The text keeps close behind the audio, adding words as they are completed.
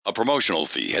A promotional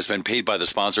fee has been paid by the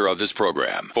sponsor of this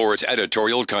program for its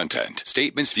editorial content.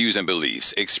 Statements, views, and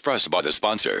beliefs expressed by the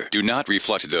sponsor do not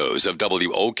reflect those of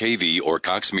WOKV or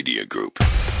Cox Media Group.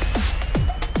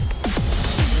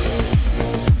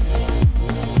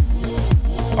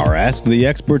 Our Ask the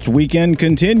Experts weekend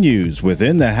continues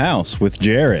within the house with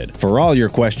Jared. For all your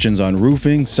questions on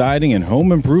roofing, siding, and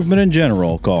home improvement in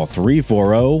general, call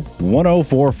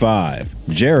 340-1045.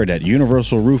 Jared at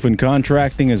Universal Roof and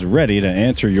Contracting is ready to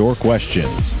answer your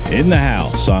questions. In the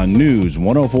house on News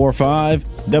 104.5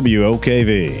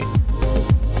 WOKV.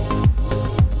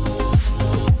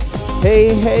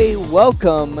 Hey,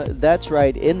 welcome. That's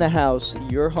right, in the house,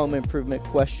 your home improvement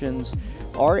questions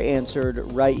are answered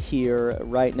right here,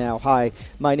 right now. Hi,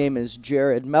 my name is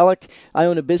Jared Mellick. I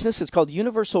own a business. It's called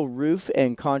Universal Roof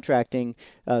and Contracting.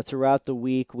 Throughout the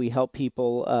week, we help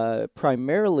people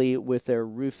primarily with their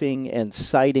roofing and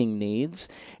siding needs,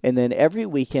 and then every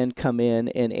weekend come in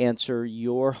and answer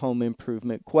your home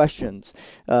improvement questions.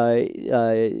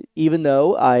 Even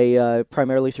though I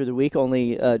primarily through the week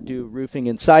only do roofing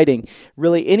and siding,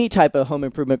 really any type of home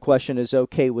improvement question is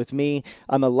okay with me.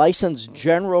 I'm a licensed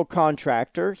general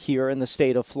contractor here in the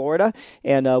state of Florida,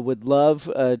 and would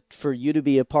love for you to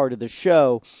be a part of the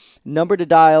show. Number to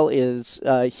dial is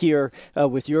here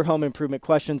with your home improvement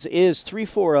questions is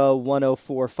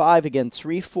 340-1045. Again,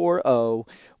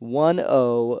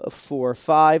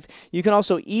 340-1045. You can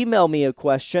also email me a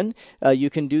question.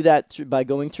 You can do that by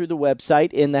going through the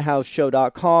website,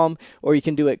 inthehouseshow.com, or you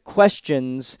can do it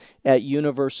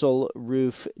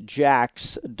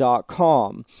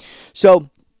questions@universalroofjacks.com.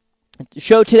 So,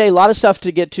 show today, a lot of stuff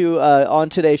to get to on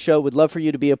today's show. Would love for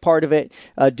you to be a part of it.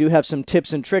 Do have some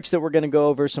tips and tricks that we're going to go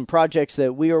over, some projects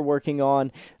that we are working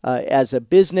on as a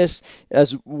business,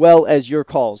 as well as your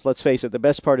calls. Let's face it, the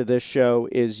best part of this show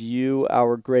is you,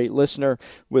 our great listener.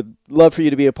 Would love for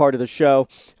you to be a part of the show.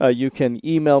 You can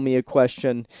email me a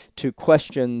question to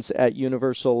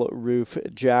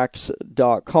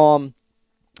questions@universalroofjacks.com.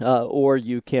 Or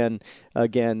you can,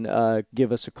 again,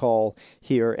 give us a call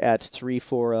here at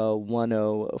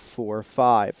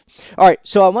 340-1045. All right,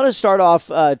 so I want to start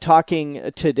off talking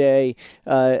today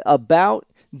about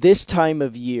this time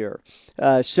of year.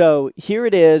 So here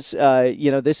it is.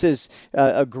 This is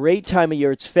a great time of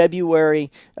year. It's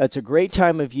February. It's a great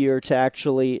time of year to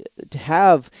actually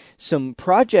have some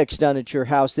projects done at your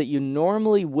house that you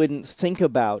normally wouldn't think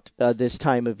about this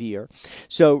time of year.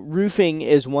 So roofing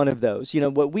is one of those.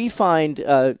 What we find,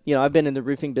 I've been in the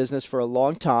roofing business for a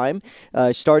long time.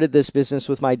 I started this business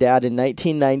with my dad in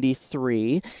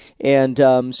 1993, and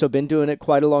so been doing it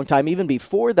quite a long time. Even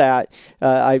before that,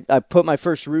 I put my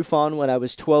first roof on when I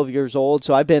was 12 years old.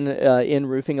 So I've been in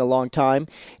roofing a long time,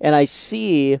 and I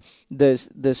see the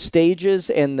stages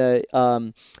and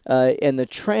the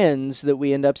trends that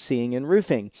we end up seeing in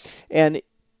roofing. And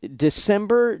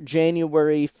December,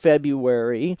 January,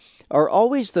 February are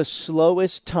always the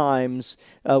slowest times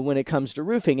when it comes to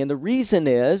roofing. And the reason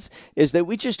is that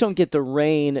we just don't get the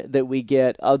rain that we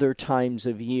get other times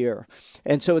of year.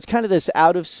 And so it's kind of this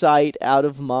out of sight, out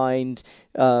of mind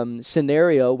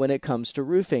scenario when it comes to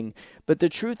roofing. But the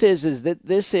truth is that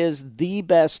this is the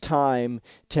best time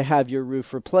to have your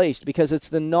roof replaced because it's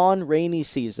the non-rainy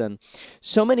season.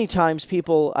 So many times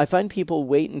I find people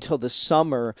wait until the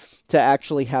summer to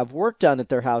actually have work done at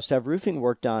their house, to have roofing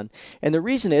work done. And the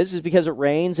reason is because it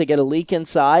rains, they get a leak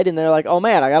inside, and they're like, oh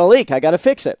man, I got a leak, I got to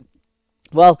fix it.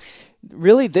 Well,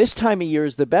 really, this time of year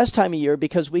is the best time of year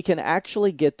because we can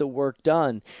actually get the work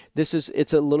done.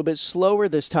 It's a little bit slower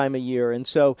this time of year, and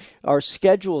so our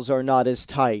schedules are not as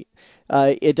tight.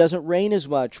 It doesn't rain as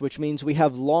much, which means we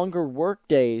have longer work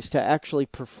days to actually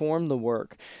perform the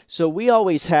work. So we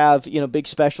always have, big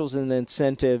specials and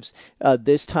incentives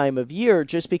this time of year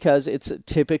just because it's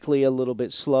typically a little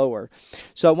bit slower.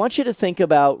 So I want you to think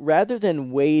about, rather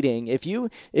than waiting, if you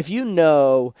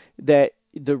know that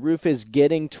the roof is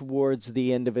getting towards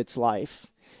the end of its life,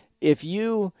 if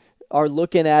you are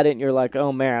looking at it and you're like,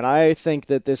 oh man, I think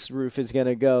that this roof is going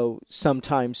to go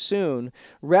sometime soon,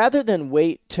 rather than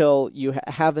wait till you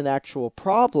have an actual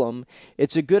problem,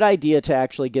 it's a good idea to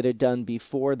actually get it done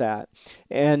before that.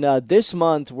 And this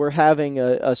month we're having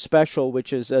a special,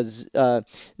 which is a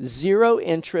zero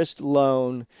interest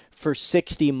loan for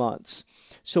 60 months.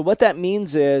 So what that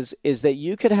means is that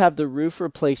you could have the roof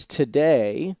replaced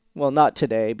today. Well, not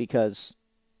today because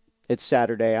it's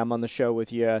Saturday. I'm on the show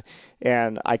with you,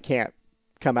 and I can't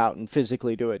come out and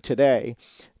physically do it today.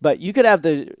 But you could have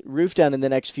the roof done in the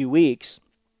next few weeks,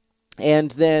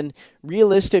 and then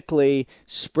realistically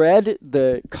spread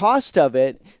the cost of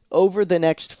it over the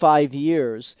next 5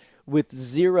 years, with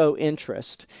zero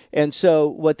interest. And so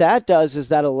what that does is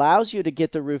that allows you to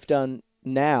get the roof done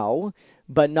now,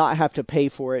 but not have to pay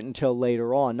for it until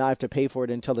later on, not have to pay for it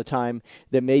until the time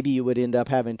that maybe you would end up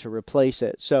having to replace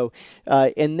it. So,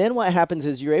 and then what happens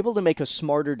is you're able to make a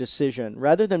smarter decision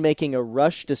rather than making a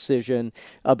rush decision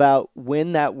about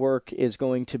when that work is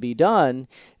going to be done.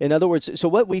 In other words, so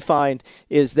what we find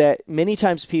is that many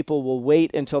times people will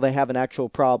wait until they have an actual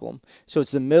problem. So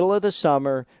it's the middle of the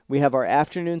summer, we have our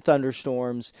afternoon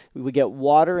thunderstorms, we get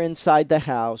water inside the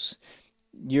house.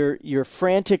 You're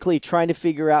frantically trying to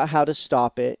figure out how to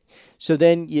stop it. So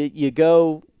then you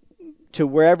go to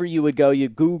wherever you would go, you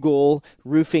Google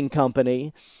roofing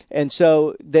company. And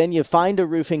so then you find a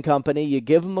roofing company, you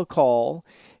give them a call,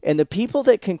 and the people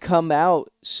that can come out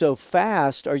so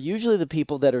fast are usually the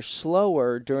people that are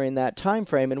slower during that time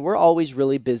frame, and we're always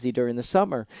really busy during the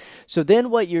summer. So then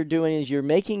what you're doing is you're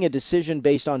making a decision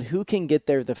based on who can get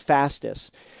there the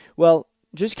fastest. Well,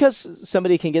 just because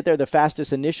somebody can get there the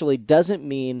fastest initially doesn't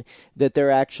mean that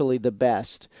they're actually the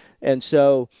best. And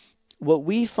so what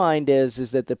we find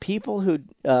is that the people who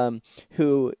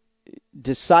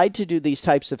decide to do these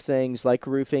types of things like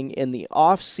roofing in the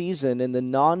off season, in the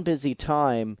non-busy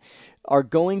time, are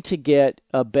going to get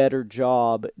a better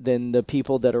job than the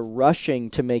people that are rushing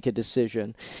to make a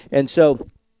decision. And so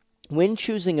when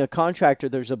choosing a contractor,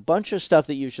 there's a bunch of stuff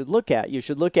that you should look at. You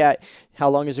should look at how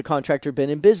long has a contractor been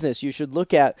in business. You should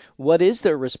look at what is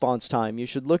their response time. You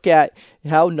should look at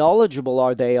how knowledgeable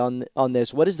are they on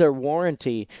this. What is their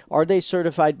warranty? Are they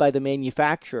certified by the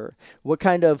manufacturer? What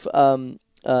kind of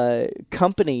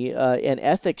company and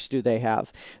ethics do they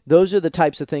have? Those are the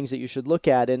types of things that you should look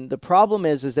at. And the problem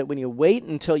is that when you wait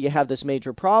until you have this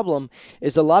major problem,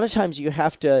 is a lot of times you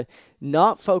have to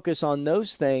not focus on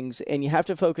those things, and you have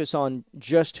to focus on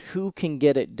just who can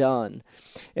get it done.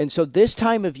 And so this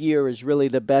time of year is really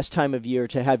the best time of year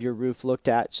to have your roof looked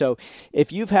at. So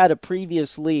if you've had a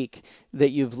previous leak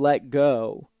that you've let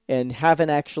go and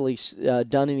haven't actually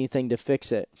done anything to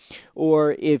fix it,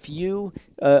 or if you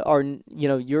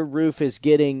your roof is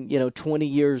getting 20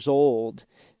 years old,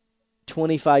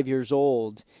 25 years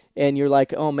old, and you're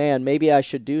like, oh man, maybe I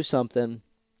should do something.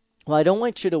 Well, I don't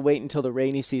want you to wait until the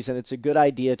rainy season. It's a good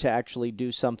idea to actually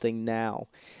do something now.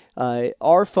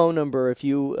 Our phone number, if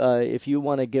you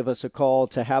want to give us a call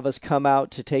to have us come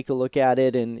out to take a look at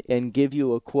it and give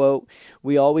you a quote,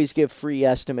 we always give free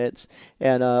estimates.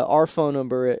 And our phone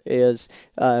number is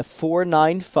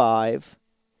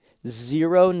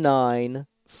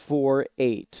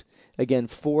 495-0948. Again,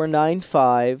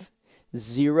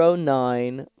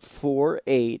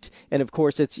 495-0948, and of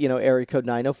course it's area code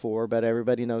 904, but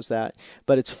everybody knows that.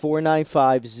 But it's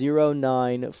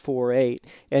 495-0948,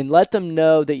 and let them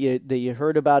know that you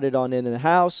heard about it on In the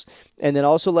House, and then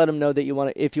also let them know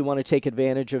that if you want to take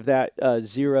advantage of that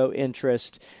zero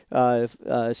interest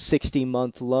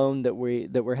 60-month loan that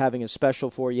we're having a special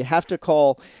for. You have to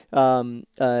call.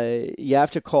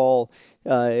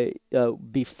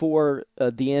 Before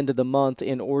the end of the month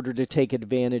in order to take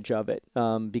advantage of it,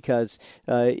 because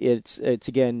it's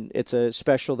a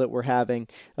special that we're having.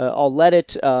 I'll let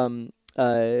it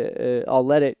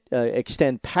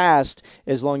extend past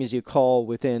as long as you call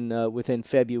within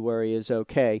February is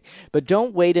okay. But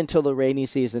don't wait until the rainy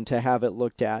season to have it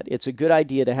looked at. It's a good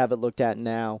idea to have it looked at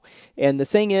now. And the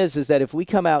thing is that if we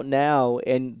come out now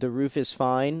and the roof is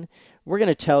fine, we're going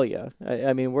to tell you.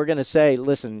 I mean, we're going to say,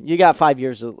 listen, you got 5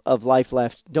 years of life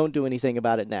left. Don't do anything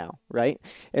about it now, right?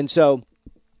 And so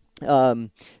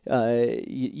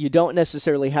you don't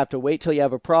necessarily have to wait till you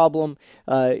have a problem.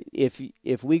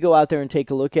 If we go out there and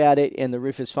take a look at it and the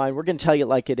roof is fine, we're going to tell you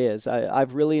like it is.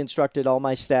 I've really instructed all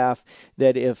my staff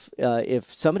that if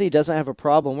somebody doesn't have a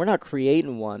problem, we're not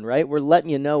creating one, right? We're letting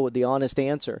you know the honest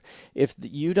answer. If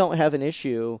you don't have an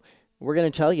issue, we're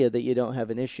going to tell you that you don't have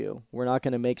an issue. We're not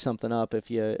going to make something up if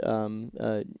you,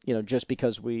 just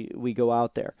because we go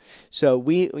out there. So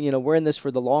we're in this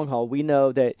for the long haul. We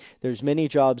know that there's many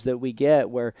jobs that we get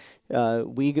where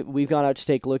we've gone out to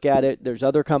take a look at it. There's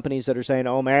other companies that are saying,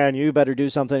 oh man, you better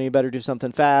do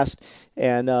something fast.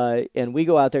 And we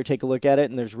go out there, take a look at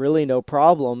it, and there's really no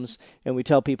problems. And we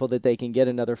tell people that they can get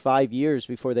another 5 years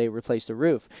before they replace the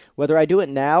roof. Whether I do it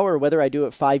now or whether I do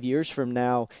it 5 years from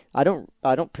now, I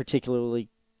don't particularly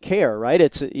care, right?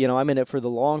 It's I'm in it for the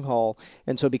long haul,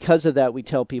 and so because of that, we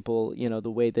tell people the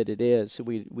way that it is.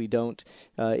 We don't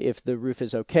if the roof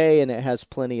is okay and it has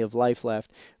plenty of life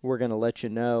left, we're going to let you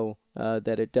know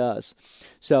that it does.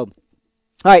 So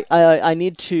All right, I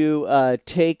need to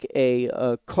take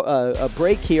a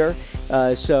break here.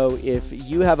 So if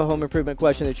you have a home improvement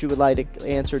question that you would like to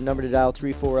answer, number to dial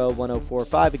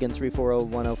 340-1045. Again,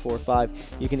 340-1045.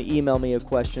 You can email me a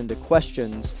question to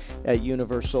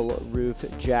questions@Universal Roof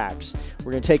Jacks.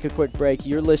 We're going to take a quick break.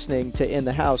 You're listening to In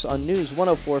the House on News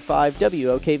 104.5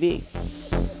 WOKV.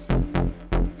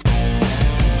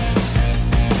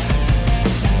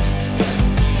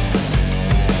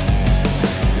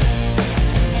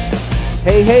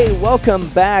 Hey, welcome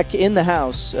back In the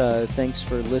House. Thanks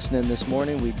for listening this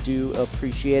morning. We do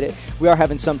appreciate it. We are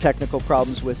having some technical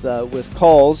problems with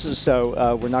calls,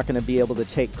 so we're not going to be able to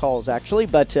take calls, actually,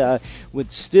 but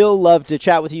would still love to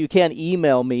chat with you. You can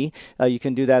email me. You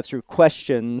can do that through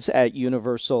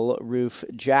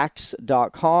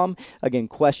questions@universalroofjacks.com. Again,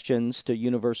 questions to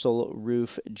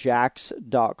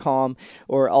universalroofjacks.com,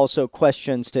 or also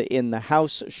questions to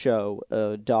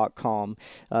inthehousshow.com.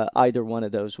 Either one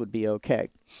of those would be okay.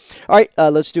 All right,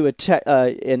 let's do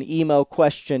an email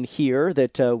question here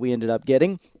that we ended up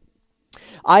getting.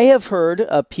 I have heard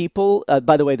people,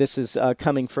 by the way, this is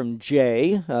coming from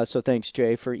Jay, so thanks,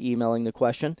 Jay, for emailing the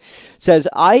question. Says,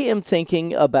 I am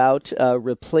thinking about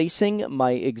replacing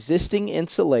my existing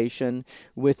insulation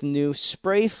with new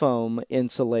spray foam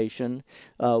insulation.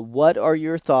 What are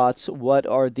your thoughts? What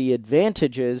are the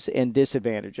advantages and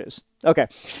disadvantages? Okay,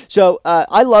 so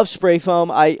I love spray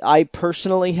foam. I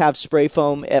personally have spray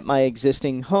foam at my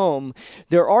existing home.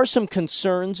 There are some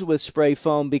concerns with spray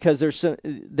foam because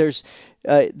the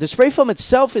spray foam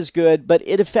itself is good, but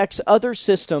it affects other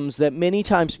systems that many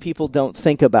times people don't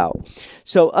think about.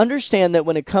 So understand that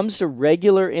when it comes to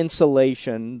regular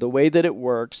insulation, the way that it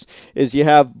works is you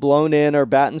have blown in or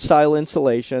batten style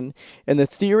insulation, and the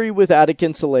theory with attic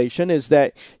insulation is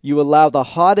that you allow the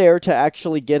hot air to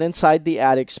actually get inside the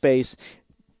attic space.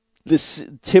 This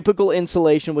typical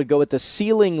insulation would go at the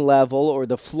ceiling level or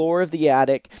the floor of the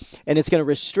attic, and it's going to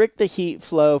restrict the heat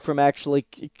flow from actually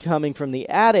coming from the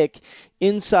attic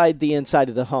inside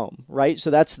of the home, right?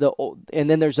 So and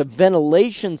then there's a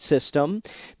ventilation system,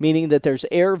 meaning that there's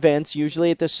air vents,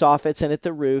 usually at the soffits and at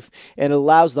the roof, and it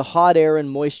allows the hot air and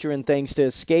moisture and things to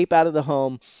escape out of the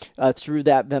home through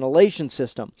that ventilation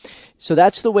system. So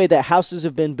that's the way that houses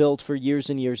have been built for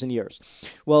years and years and years.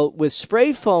 Well, with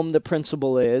spray foam, the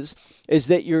principle is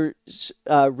that you're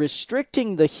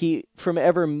restricting the heat from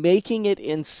ever making it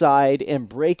inside and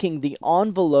breaking the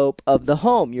envelope of the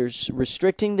home. You're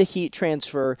restricting the heat transfer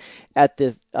at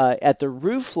the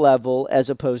roof level as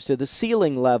opposed to the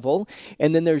ceiling level,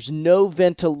 and then there's no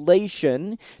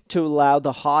ventilation to allow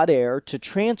the hot air to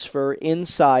transfer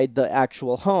inside the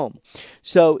actual home.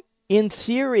 So in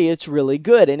theory, it's really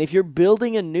good. And if you're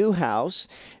building a new house,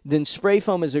 then spray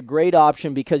foam is a great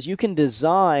option because you can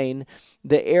design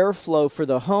the airflow for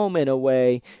the home in a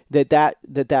way that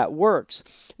works.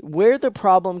 Where the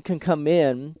problem can come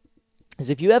in is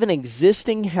if you have an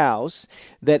existing house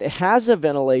that has a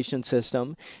ventilation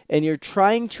system and you're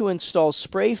trying to install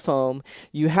spray foam,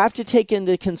 you have to take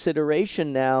into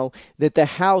consideration now that the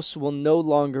house will no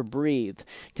longer breathe.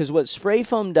 Because what spray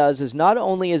foam does is not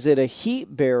only is it a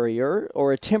heat barrier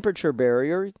or a temperature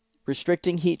barrier,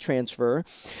 restricting heat transfer,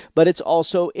 but it's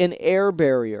also an air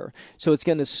barrier. So it's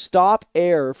going to stop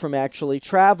air from actually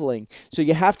traveling. So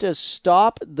you have to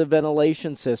stop the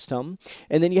ventilation system,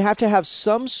 and then you have to have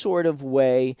some sort of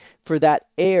way for that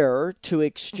air to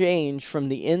exchange from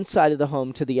the inside of the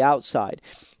home to the outside.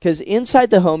 Because inside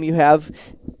the home you have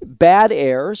bad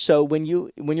air, so when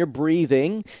you're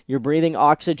breathing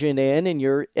oxygen in and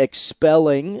you're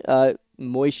expelling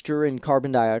moisture and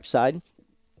carbon dioxide.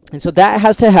 And so that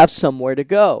has to have somewhere to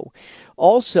go.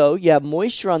 Also, you have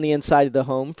moisture on the inside of the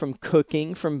home from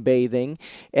cooking, from bathing,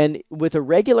 and with a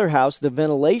regular house, the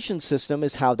ventilation system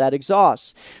is how that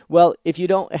exhausts. Well, if you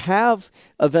don't have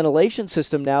a ventilation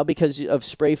system now because of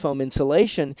spray foam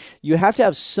insulation, you have to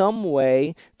have some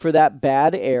way for that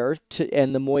bad air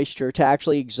and the moisture to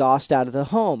actually exhaust out of the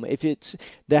home. If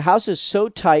the house is so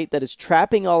tight that it's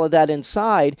trapping all of that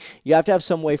inside, you have to have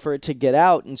some way for it to get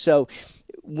out. And so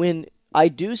when I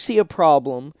do see a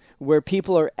problem where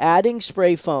people are adding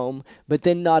spray foam but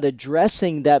then not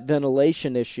addressing that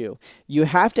ventilation issue. You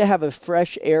have to have a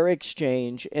fresh air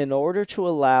exchange in order to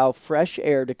allow fresh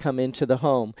air to come into the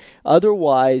home.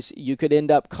 Otherwise, you could end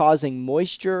up causing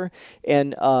moisture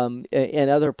and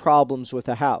other problems with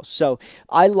the house. So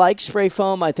I like spray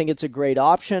foam. I think it's a great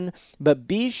option, but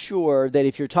be sure that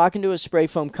if you're talking to a spray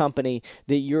foam company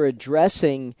that you're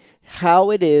addressing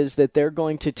how it is that they're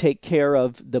going to take care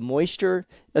of the moisture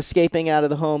escaping out of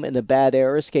the home and the bad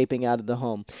air escaping out of the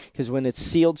home. Because when it's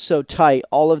sealed so tight,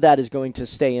 all of that is going to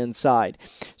stay inside.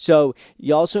 So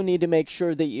you also need to make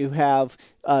sure that you have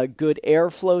good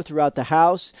airflow throughout the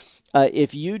house.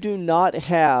 If you do not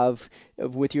have,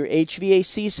 with your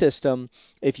HVAC system,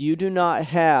 if you do not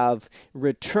have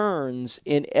returns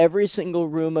in every single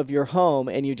room of your home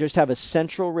and you just have a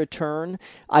central return,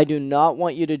 I do not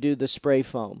want you to do the spray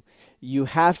foam. You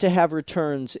have to have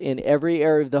returns in every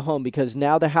area of the home, because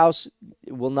now the house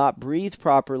will not breathe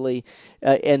properly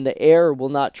and the air will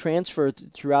not transfer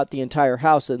throughout the entire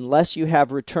house unless you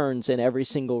have returns in every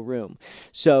single room.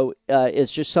 So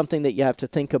it's just something that you have to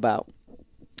think about.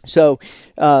 So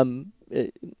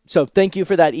thank you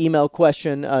for that email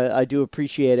question. I do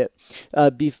appreciate it.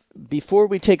 Before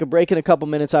we take a break in a couple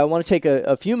minutes, I want to take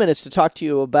a few minutes to talk to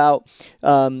you about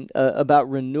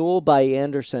Renewal by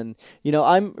Andersen. You know,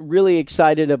 I'm really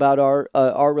excited about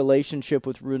our relationship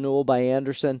with Renewal by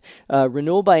Andersen.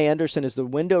 Renewal by Andersen is the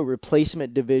window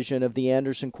replacement division of the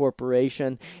Andersen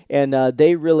Corporation, and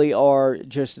they really are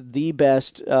just the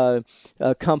best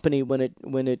company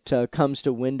when it comes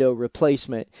to window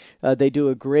replacement. They do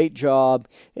a great job,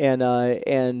 and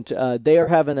they are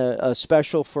having a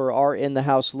special for our In the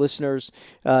House listeners.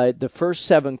 The first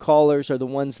 7 callers are the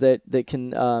ones that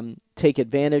can take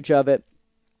advantage of it.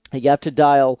 You have to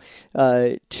dial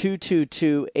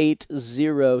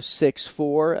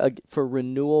 222-8064 for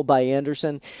Renewal by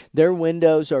Andersen. Their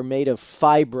windows are made of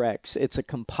Fibrex. It's a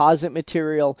composite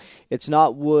material. It's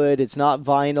not wood. It's not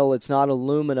vinyl. It's not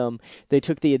aluminum. They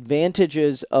took the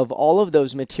advantages of all of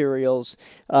those materials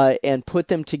and put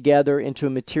them together into a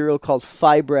material called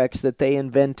Fibrex that they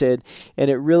invented, and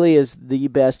it really is the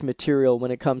best material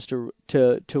when it comes to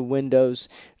windows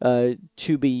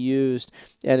to be used.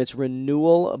 And it's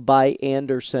Renewal by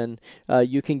Andersen.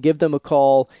 You can give them a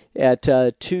call at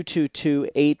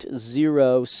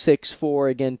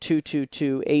 222-8064. Again,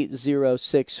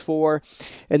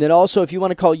 222-8064. And then also, if you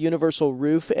want to call Universal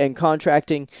Roof and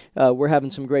Contracting, we're having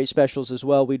some great specials as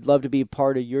well. We'd love to be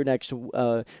part of your next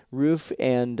roof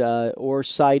and or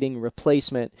siding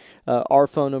replacement. Our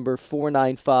phone number,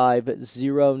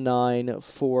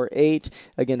 495-0948.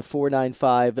 Again,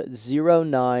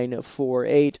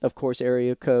 495-0948. Of course,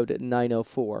 area code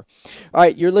 904. All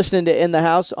right, you're listening to In the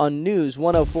House on News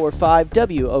 104.5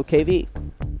 WOKV.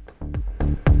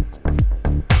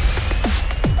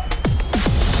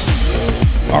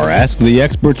 Our Ask the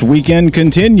Experts weekend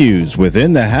continues with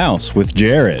In the House with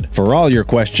Jared. For all your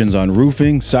questions on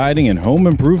roofing, siding, and home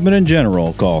improvement in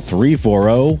general, call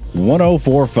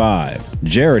 340-1045.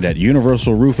 Jared at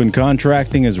Universal Roof and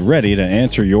Contracting is ready to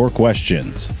answer your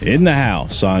questions. In the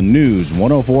House on News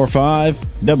 104.5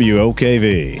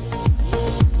 WOKV.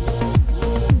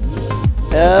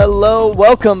 Hello,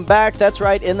 welcome back. That's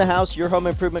right, In the House. Your home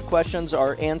improvement questions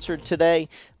are answered today.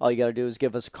 All you got to do is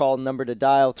give us a call. Number to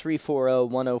dial,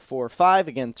 340-1045.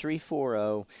 Again,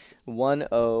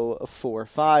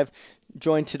 340-1045.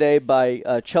 Joined today by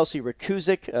Chelsea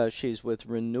Rakuzik. She's with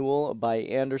Renewal by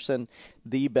Andersen,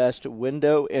 the best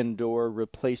window and door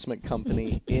replacement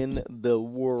company in the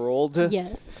world.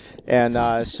 Yes.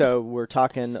 And so we're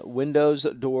talking windows,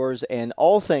 doors, and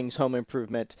all things home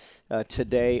improvement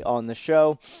today on the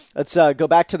show. Let's go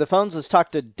back to the phones. Let's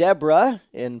talk to Deborah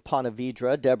in Ponte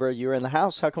Vedra. Deborah, you're in the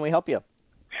house. How can we help you?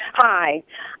 Hi.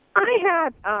 I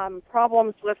had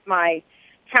problems with my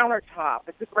countertop.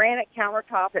 It's a granite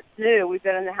countertop. It's new. We've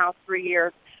been in the house 3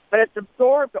 years, but it's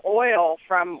absorbed oil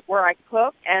from where I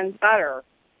cook and butter.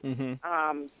 Mm-hmm.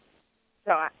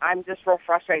 So I'm just real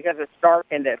frustrated because it's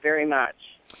darkened it very much.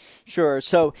 Sure.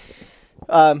 So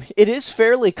it is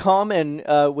fairly common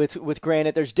with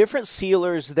granite. There's different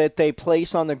sealers that they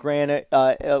place on the granite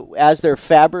as they're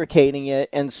fabricating it,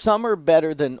 and some are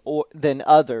better than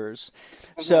others.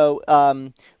 Mm-hmm. So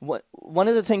one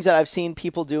of the things that I've seen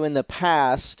people do in the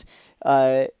past,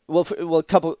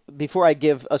 before I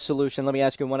give a solution, let me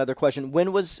ask you one other question.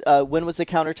 When was the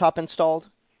countertop installed?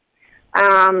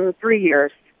 3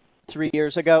 years. 3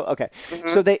 years ago? Okay. Mm-hmm.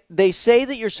 So they say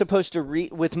that you're supposed to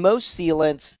with most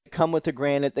sealants that come with the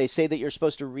granite, they say that you're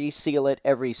supposed to reseal it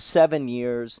every 7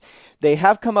 years. They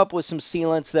have come up with some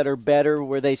sealants that are better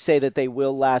where they say that they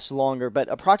will last longer, but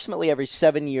approximately every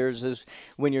 7 years is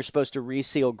when you're supposed to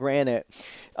reseal granite.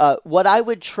 What I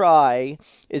would try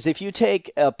is if you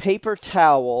take a paper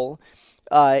towel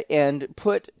and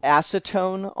put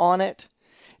acetone on it,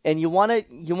 and you want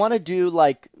to do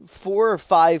like 4 or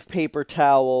 5 paper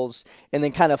towels and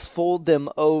then kind of fold them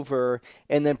over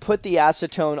and then put the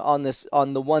acetone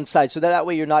on the one side. So that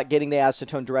way you're not getting the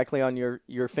acetone directly on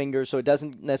your fingers, so it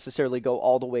doesn't necessarily go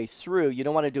all the way through. You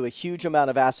don't want to do a huge amount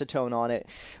of acetone on it,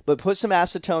 but put some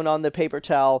acetone on the paper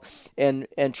towel and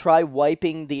try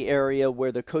wiping the area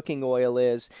where the cooking oil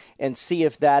is and see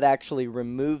if that actually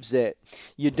removes it.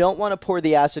 You don't want to pour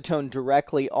the acetone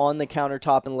directly on the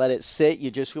countertop and let it sit.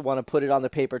 You just want to put it on the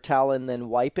paper towel and then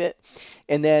wipe it.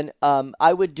 And then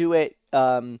I would do it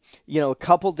a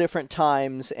couple different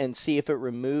times and see if it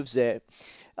removes it.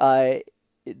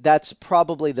 That's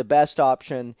probably the best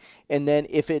option. And then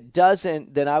if it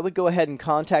doesn't, then I would go ahead and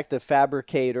contact the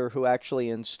fabricator who actually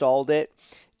installed it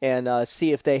and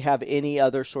see if they have any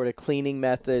other sort of cleaning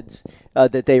methods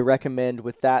that they recommend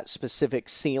with that specific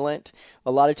sealant.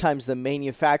 A lot of times the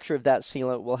manufacturer of that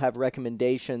sealant will have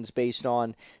recommendations based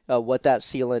on what that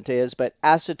sealant is, but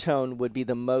acetone would be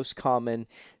the most common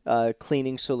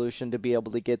cleaning solution to be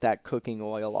able to get that cooking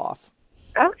oil off.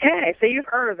 Okay, so you've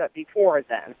heard of it before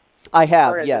then? I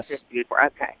have, yes. Just before?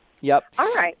 Okay. Yep.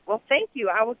 All right. Well, thank you.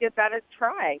 I will give that a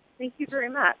try. Thank you very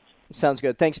much. Sounds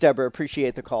good. Thanks, Deborah.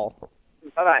 Appreciate the call.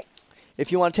 Bye-bye.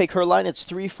 If you want to take her line, it's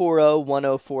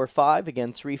 340-1045.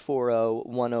 Again,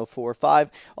 340-1045.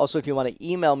 Also, if you want to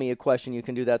email me a question, you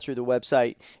can do that through the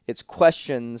website. It's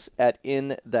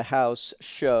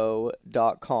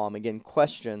questions@inthehouseshow.com. Again,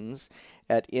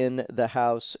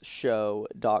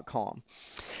 questions@inthehouseshow.com.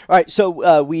 All right,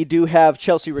 so we do have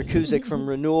Chelsea Rakusic from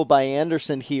Renewal by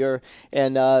Andersen here.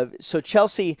 And so,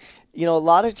 Chelsea, a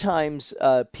lot of times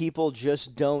people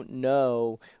just don't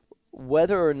know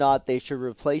whether or not they should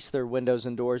replace their windows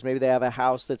and doors. Maybe they have a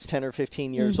house that's 10 or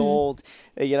 15 years old.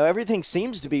 Everything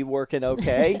seems to be working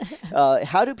okay.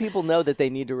 How do people know that they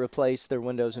need to replace their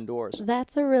windows and doors?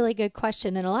 That's a really good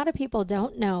question, and a lot of people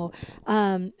don't know.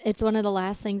 It's one of the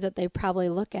last things that they probably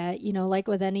look at. Like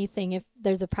with anything, if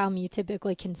there's a problem, you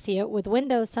typically can see it. With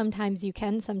windows, sometimes you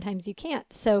can, sometimes you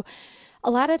can't. So a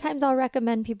lot of times I'll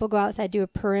recommend people go outside, do a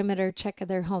perimeter check of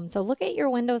their home. So look at your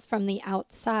windows from the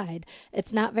outside.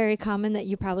 It's not very common that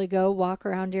you probably go walk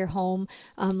around your home,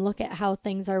 look at how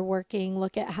things are working,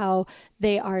 look at how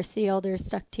they are sealed or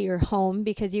stuck to your home,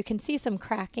 because you can see some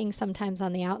cracking sometimes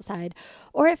on the outside.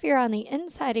 Or if you're on the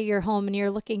inside of your home and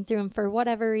you're looking through them, for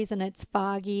whatever reason it's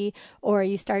foggy, or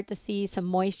you start to see some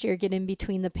moisture get in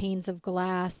between the panes of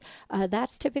glass,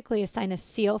 that's typically a sign of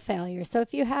seal failure. So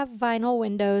if you have vinyl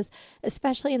windows,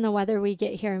 especially in the weather we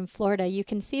get here in Florida, you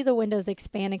can see the windows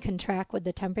expand and contract with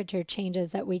the temperature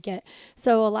changes that we get.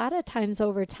 So a lot of times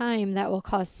over time that will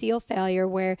cause seal failure,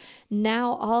 where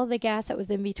now all the gas that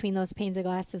was in between those panes of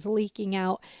glass is leaking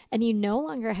out, and you no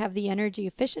longer have the energy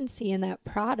efficiency in that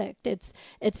product. It's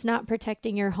not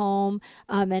protecting your home,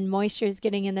 and moisture is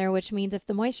getting in there, which means if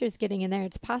the moisture is getting in there,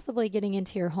 it's possibly getting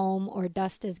into your home, or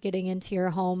dust is getting into your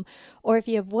home. Or if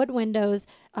you have wood windows,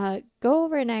 go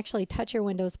over and actually touch your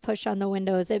windows, push on the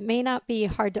windows. It may not be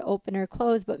hard to open or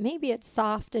close, but maybe it's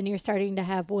soft and you're starting to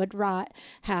have wood rot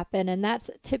happen. And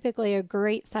that's typically a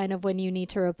great sign of when you need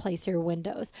to replace your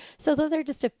windows. So those are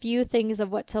just a few things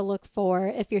of what to look for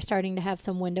if you're starting to have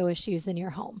some window issues in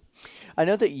your home. I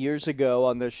know that years ago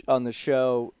on the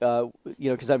show,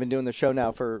 because I've been doing the show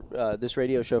now for this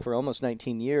radio show for almost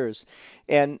 19 years,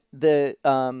 and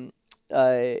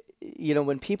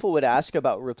when people would ask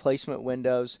about replacement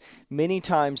windows, many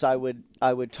times I would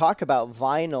talk about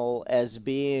vinyl as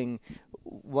being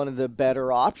one of the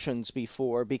better options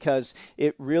before, because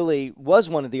it really was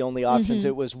one of the only options.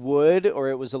 It was wood, or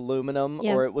it was aluminum,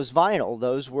 or it was vinyl.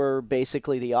 Those were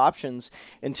basically the options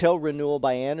until Renewal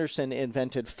by Andersen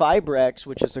invented Fibrex,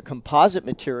 which is a composite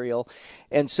material.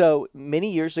 And so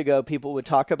many years ago, people would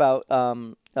talk about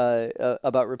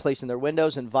replacing their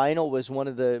windows, and vinyl was one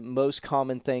of the most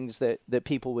common things that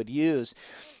people would use.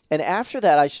 And after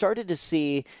that, I started to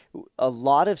see a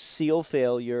lot of seal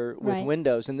failure with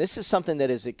windows. And this is something that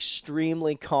is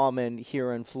extremely common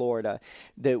here in Florida,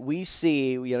 that we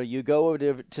see. You go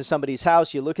over to somebody's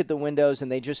house, you look at the windows, and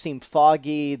they just seem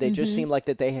foggy. They just seem like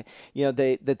that they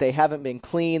haven't been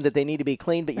cleaned, that they need to be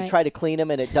cleaned, but you try to clean them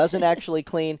and it doesn't actually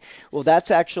clean. Well,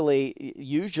 that's actually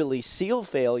usually seal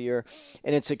failure,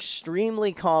 and it's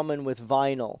extremely common with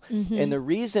vinyl. And the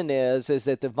reason is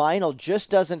that the vinyl just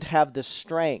doesn't have the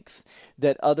strength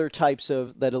that other types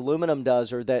that aluminum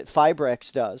does, or that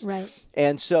Fibrex does. Right.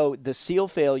 And so the seal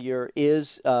failure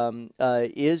is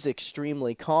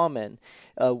extremely common,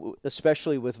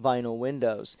 especially with vinyl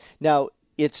windows. Now,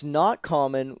 it's not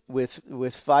common with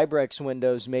Fibrex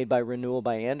windows made by Renewal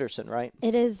by Andersen, right?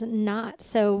 It is not.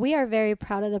 So we are very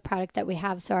proud of the product that we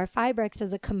have. So our Fibrex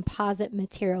is a composite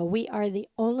material. We are the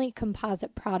only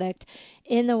composite product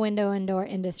in the window and door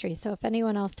industry. So if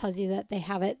anyone else tells you that they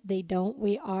have it, they don't.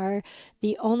 We are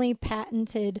the only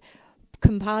patented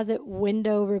composite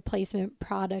window replacement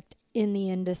product in the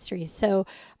industry. So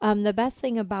the best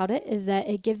thing about it is that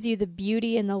it gives you the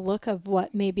beauty and the look of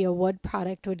what maybe a wood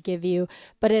product would give you,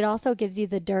 but it also gives you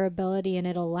the durability and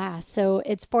it'll last. So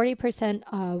it's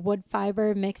 40% wood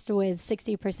fiber mixed with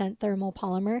 60% thermal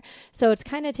polymer. So it's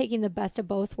kind of taking the best of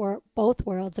both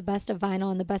worlds, the best of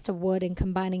vinyl and the best of wood, and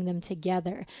combining them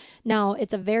together. Now,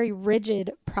 it's a very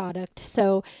rigid product,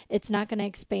 so it's not going to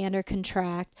expand or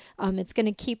contract. It's going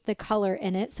to keep the color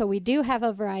in it. So we do have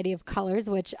a variety of colors,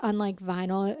 which unlike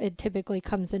vinyl, it typically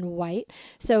comes in white.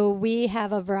 So we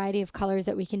have a variety of colors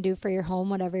that we can do for your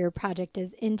home, whatever your project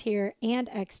is, interior and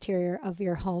exterior of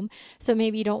your home. So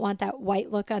maybe you don't want that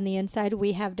white look on the inside.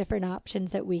 We have different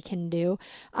options that we can do.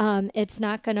 It's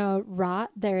not going to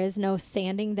rot. There is no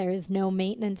sanding. There is no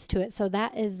maintenance to it. So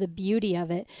that is the beauty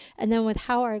of it. And then with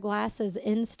how our glass is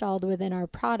installed within our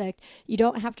product, you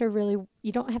don't have to worry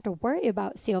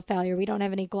about seal failure. We don't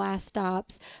have any glass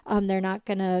stops. They're not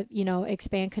going to,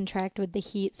 expand, contract with the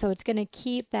heat. So it's going to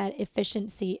keep that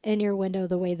efficiency in your window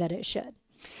the way that it should.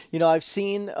 I've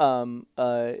seen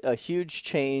a huge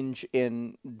change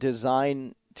in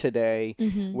design today,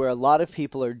 where a lot of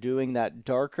people are doing that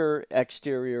darker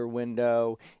exterior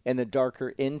window and the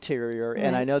darker interior. Right.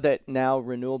 And I know that now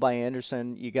Renewal by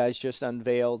Andersen, you guys just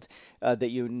unveiled that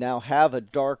you now have a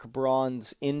dark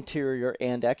bronze interior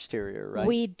and exterior, right?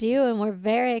 We do, and we're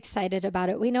very excited about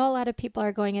it. We know a lot of people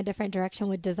are going a different direction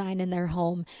with design in their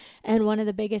home, and one of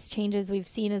the biggest changes we've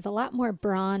seen is a lot more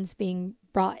bronze being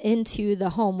brought into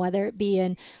the home, whether it be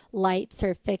in lights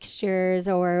or fixtures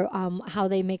or how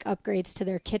they make upgrades to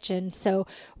their kitchen. So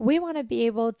we want to be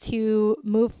able to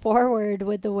move forward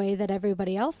with the way that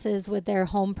everybody else is with their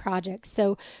home projects.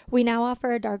 So we now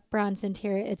offer a dark bronze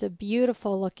interior. It's a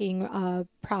beautiful looking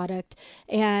product,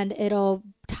 and it'll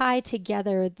tie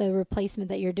together the replacement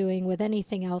that you're doing with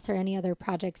anything else or any other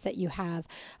projects that you have.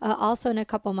 Also, in a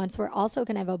couple months, we're also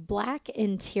going to have a black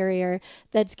interior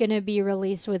that's going to be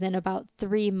released within about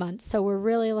 3 months. So we're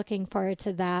really looking forward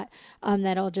to that.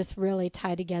 That'll just really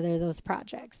tie together those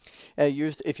projects.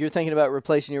 If you're thinking about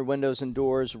replacing your windows and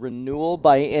doors, Renewal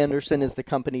by Andersen is the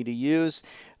company to use.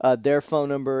 Their phone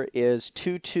number is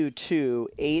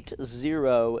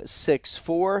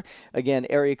 222-8064. Again,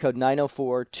 area code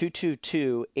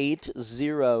 904-222-8064.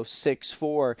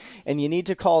 And you need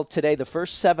to call today. The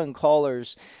first 7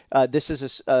 callers, this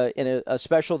is a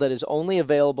special that is only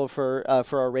available for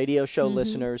our radio show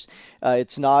listeners.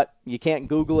 It's not, you can't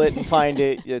Google it and find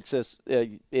it.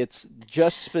 It's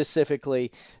just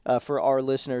specifically for our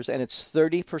listeners, and it's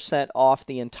 30% off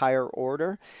the entire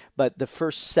order. But the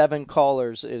first 7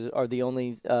 callers are the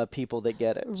only people that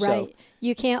get it. Right. So,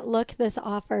 you can't look this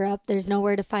offer up. There's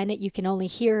nowhere to find it. You can only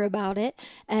hear about it,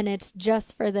 and it's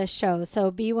just for this show. So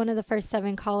be one of the first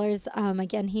 7 callers.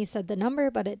 Again, he said the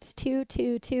number, but it's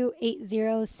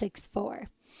 222-8064. All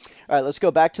right, let's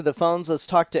go back to the phones. Let's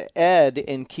talk to Ed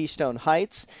in Keystone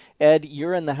Heights. Ed,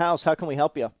 you're in the house. How can we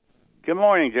help you? Good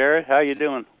morning, Jared. How you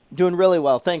doing? Doing really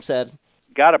well. Thanks, Ed.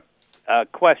 Got a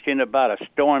question about a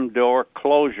storm door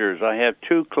closures. I have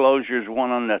 2 closures,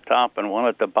 one on the top and one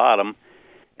at the bottom.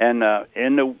 And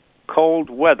in the cold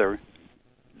weather,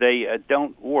 they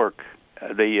don't work.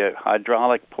 The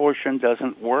hydraulic portion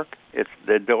doesn't work.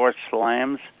 The door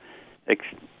slams.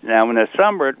 Now, in the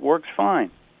summer, it works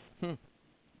fine.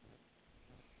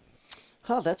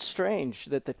 Oh, that's strange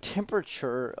that the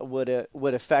temperature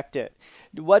would affect it.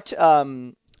 What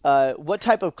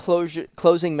type of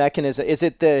closing mechanism is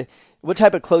it? What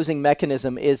type of closing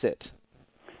mechanism is it?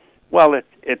 Well,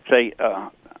 it's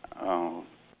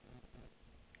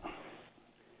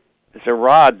a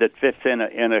rod that fits in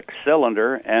a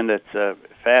cylinder, and it's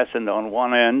fastened on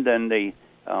one end. And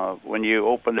when you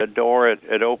open the door,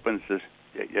 it opens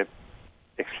it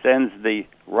extends the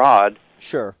rod.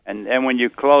 Sure. And when you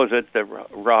close it, the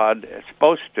rod is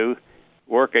supposed to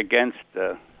work against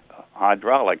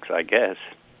hydraulics, I guess.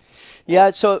 Yeah,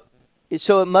 so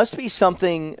it must be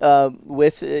something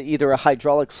with either a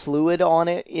hydraulic fluid on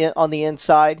it on the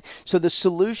inside. So the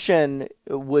solution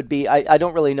would be, I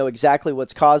don't really know exactly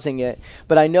what's causing it,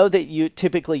 but I know that you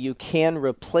can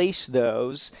replace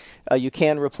those. You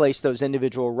can replace those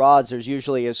individual rods. There's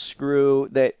usually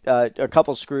a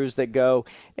couple screws that go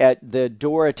at the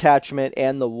door attachment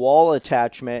and the wall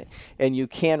attachment, and you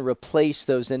can replace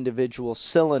those individual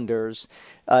cylinders.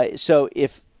 So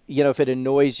if it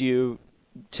annoys you,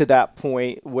 to that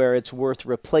point where it's worth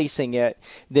replacing it,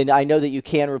 then I know that you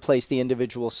can replace the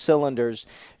individual cylinders.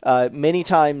 Many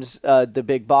times the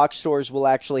big box stores will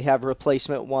actually have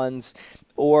replacement ones,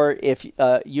 or if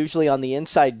usually on the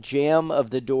inside jamb of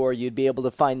the door, you'd be able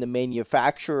to find the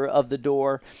manufacturer of the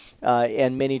door,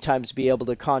 and many times be able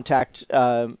to contact,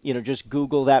 just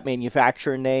Google that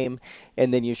manufacturer name,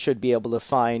 and then you should be able to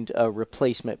find a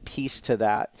replacement piece to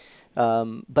that.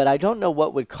 But I don't know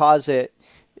what would cause it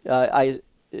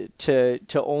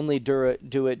to only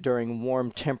do it during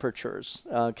warm temperatures,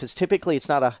 because typically it's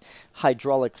not a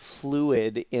hydraulic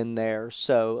fluid in there,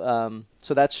 so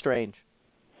that's strange.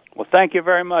 Well, thank you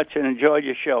very much, and enjoy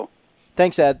your show.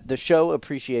 Thanks, Ed. The show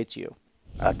appreciates you.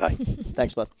 Bye.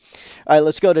 Thanks, bud. All right,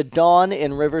 let's go to Dawn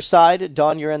in Riverside.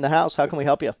 Dawn, you're in the house. How can we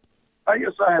help you? I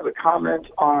guess I have a comment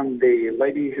on the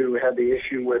lady who had the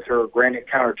issue with her granite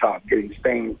countertop getting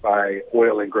stained by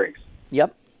oil and grease.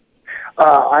 Yep.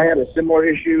 I had a similar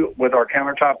issue with our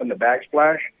countertop in the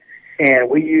backsplash, and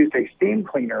we used a steam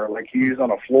cleaner like you use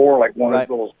on a floor, like one of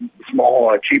those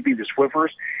small, cheapy Swiffers.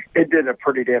 It did a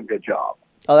pretty damn good job.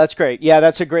 Oh, that's great. Yeah,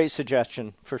 that's a great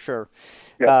suggestion for sure.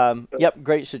 Yep,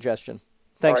 great suggestion.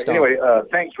 Thanks, Dawn. Anyway,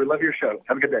 thanks. We love your show.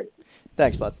 Have a good day.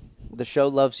 Thanks, bud. The show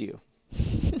loves you.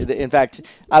 In fact,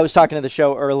 I was talking to the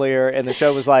show earlier, and the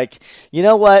show was like, you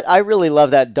know what? I really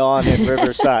love that Don in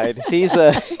Riverside. He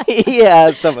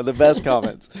has some of the best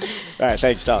comments. All right,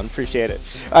 thanks, Don. Appreciate it.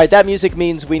 All right, that music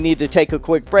means we need to take a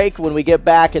quick break. When we get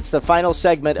back, it's the final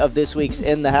segment of this week's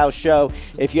In the House show.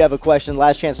 If you have a question,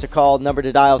 last chance to call. Number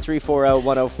to dial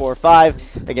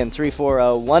 340-1045. Again,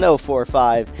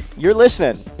 340-1045. You're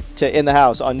listening to In the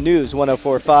House on News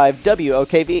 104.5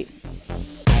 WOKV.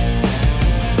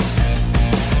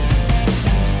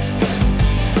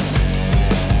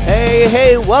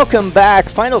 Hey, welcome back.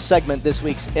 Final segment this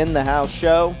week's In the House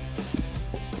show.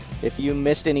 If you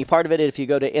missed any part of it, if you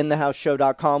go to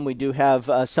inthehouseshow.com, we do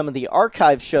have some of the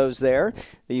archive shows there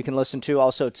that you can listen to.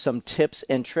 Also, some tips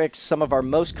and tricks. Some of our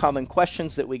most common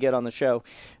questions that we get on the show,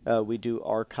 we do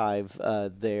archive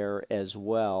there as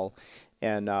well.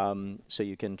 And so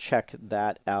you can check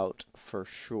that out for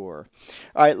sure.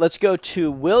 All right, let's go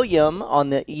to William on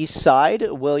the east side.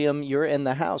 William, you're in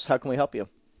the house. How can we help you?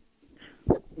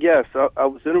 Yes, I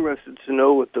was interested to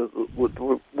know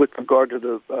with regard to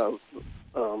the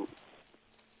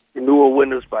renewal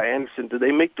windows by Anderson. Do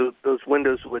they make those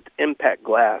windows with impact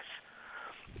glass?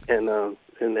 And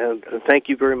thank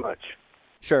you very much.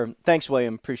 Sure. Thanks,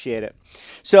 William. Appreciate it.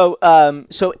 So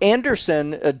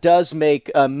Anderson does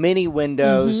make many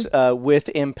windows with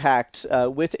impact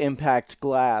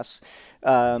glass.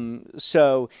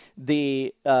 So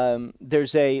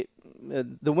there's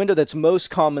the window that's most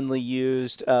commonly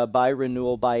used by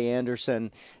Renewal by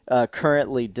Anderson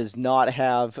currently does not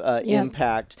have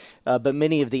impact, but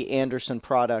many of the Anderson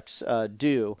products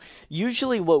do.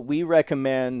 Usually what we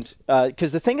recommend,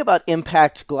 because the thing about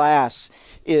impact glass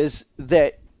is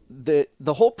that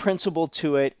the whole principle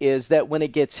to it is that when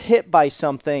it gets hit by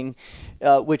something,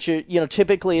 which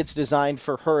typically it's designed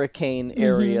for hurricane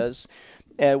areas,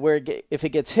 where if it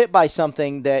gets hit by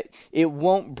something, that it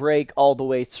won't break all the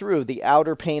way through. The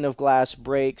outer pane of glass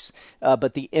breaks,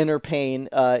 but the inner pane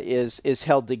is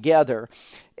held together.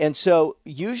 And so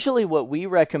usually what we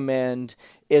recommend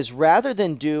is, rather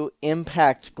than do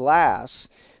impact glass,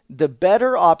 the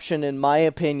better option, in my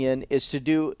opinion, is to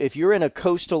do, if you're in a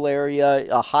coastal area,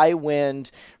 a high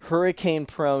wind, hurricane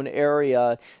prone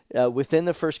area within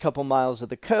the first couple miles of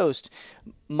the coast,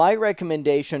 my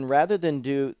recommendation, rather than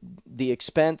do the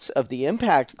expense of the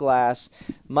impact glass,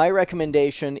 my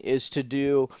recommendation is to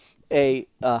do a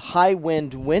high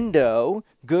wind window,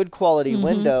 good quality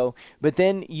window, but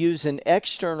then use an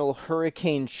external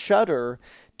hurricane shutter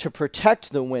to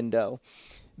protect the window.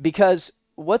 Because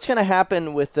what's going to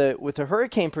happen with the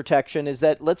hurricane protection is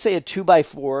that, let's say a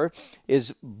 2x4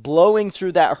 is blowing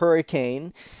through that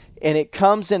hurricane, and it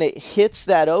comes and it hits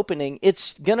that opening,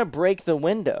 it's going to break the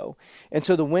window. And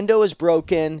so the window is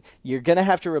broken. You're going to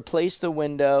have to replace the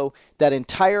window. That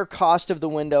entire cost of the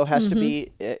window has to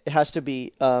be expensed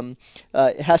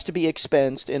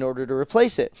in order to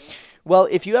replace it. Well,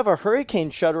 if you have a hurricane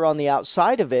shutter on the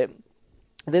outside of it,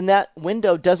 then that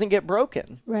window doesn't get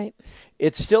broken. Right.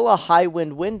 It's still a high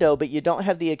wind window, but you don't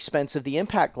have the expense of the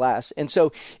impact glass. And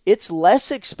so it's less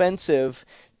expensive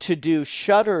to do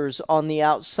shutters on the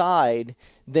outside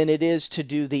than it is to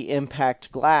do the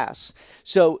impact glass.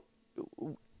 So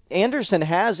Anderson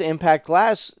has impact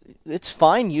glass. It's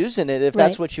fine using it if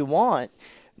that's what you want.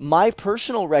 my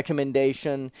personal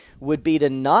recommendation would be to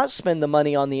not spend the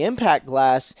money on the impact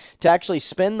glass, to actually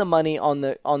spend the money on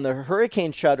the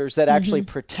hurricane shutters that actually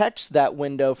protects that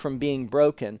window from being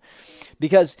broken.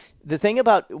 Because the thing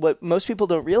about what most people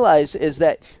don't realize is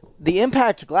that the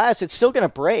impact glass, it's still going to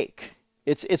break.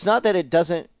 It's not that it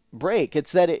doesn't break.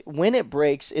 It's that when it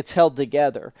breaks, it's held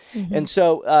together. And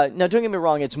so now, don't get me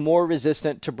wrong, it's more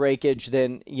resistant to breakage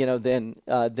than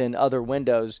other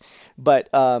windows. But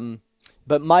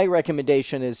my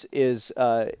recommendation is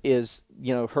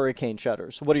hurricane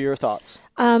shutters. What are your thoughts?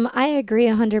 I agree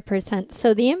 100%.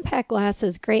 So the impact glass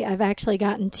is great. I've actually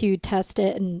gotten to test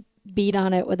it and beat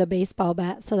on it with a baseball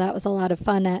bat. So that was a lot of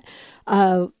fun at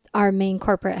our main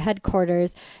corporate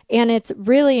headquarters. And it's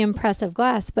really impressive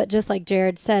glass, but just like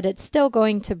Jared said, it's still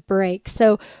going to break.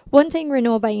 So one thing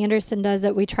Renewal by Andersen does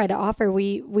that we try to offer,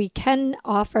 we can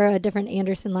offer a different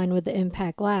Andersen line with the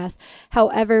impact glass.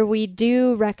 However, we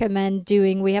do recommend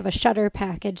we have a shutter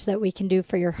package that we can do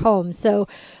for your home. So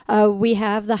we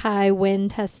have the high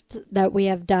wind tests that we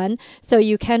have done. So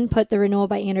you can put the Renewal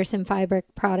by Andersen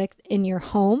fabric product in your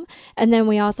home. And then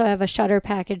we also have a shutter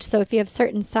package. So if you have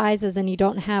certain sizes and you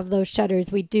don't have those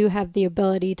shutters, we do have the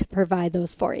ability to provide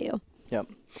those for you. Yep.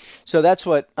 So that's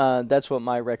what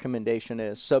my recommendation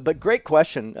is. So, but great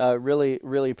question.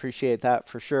 Really appreciate that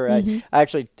for sure. I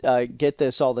actually get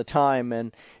this all the time,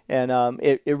 and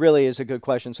it really is a good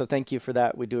question. So thank you for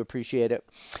that. We do appreciate it.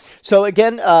 So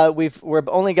again, we've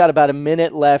only got about a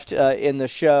minute left in the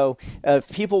show. If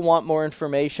people want more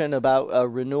information about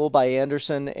Renewal by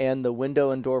Andersen and the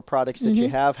window and door products that you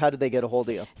have, how do they get a hold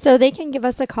of you? So they can give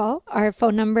us a call. Our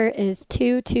phone number is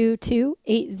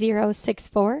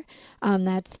 222-8064.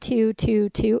 That's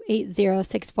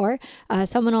 222-8064.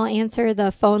 Someone will answer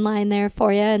the phone line there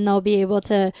for you, and they'll be able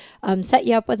to set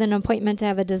you up with an appointment to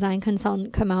have a design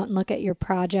consultant come out and look at your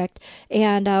project.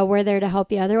 And we're there to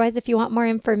help you. Otherwise, if you want more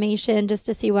information just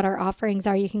to see what our offerings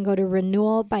are, you can go to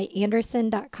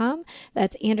renewalbyandersen.com.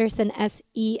 That's Andersen,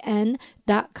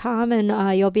 SEN.com,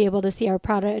 and you'll be able to see our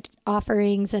product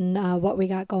offerings and what we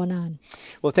got going on.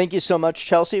 Well, thank you so much,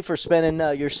 Chelsea, for spending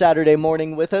your Saturday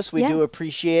morning with us. We do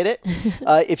appreciate it.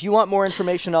 If you want more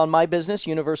information on my business,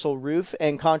 Universal Roof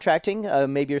and Contracting,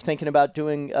 maybe you're thinking about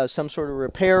doing some sort of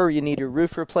repair, or you need your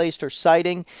roof replaced or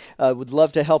siding, would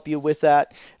love to help you with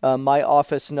that. My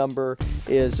office number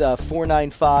is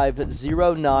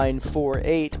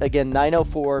 495-0948. Again,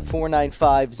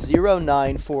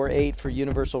 904-495-0948 for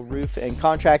Universal Roof and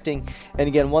Contracting. And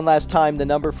again, one last time, the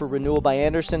number for Renewal by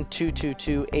Andersen,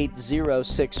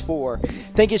 222-8064.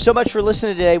 Thank you so much for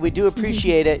listening today. We do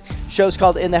appreciate it. Show's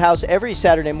called In the House every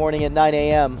Saturday morning at 9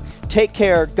 a.m. Take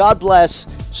care. God bless.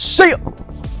 See ya.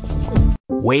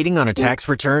 Waiting on a tax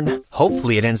return?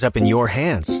 Hopefully it ends up in your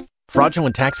hands.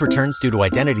 Fraudulent tax returns due to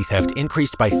identity theft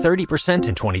increased by 30%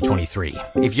 in 2023.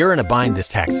 If you're in a bind this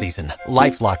tax season,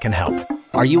 LifeLock can help.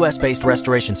 Our U.S.-based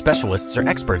restoration specialists are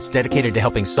experts dedicated to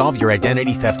helping solve your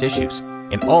identity theft issues.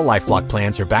 And all LifeLock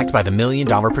plans are backed by the $1 Million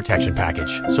Protection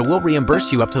Package. So we'll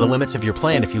reimburse you up to the limits of your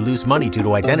plan if you lose money due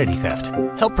to identity theft.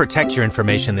 Help protect your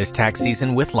information this tax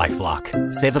season with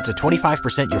LifeLock. Save up to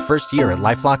 25% your first year at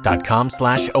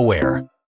LifeLock.com/aware.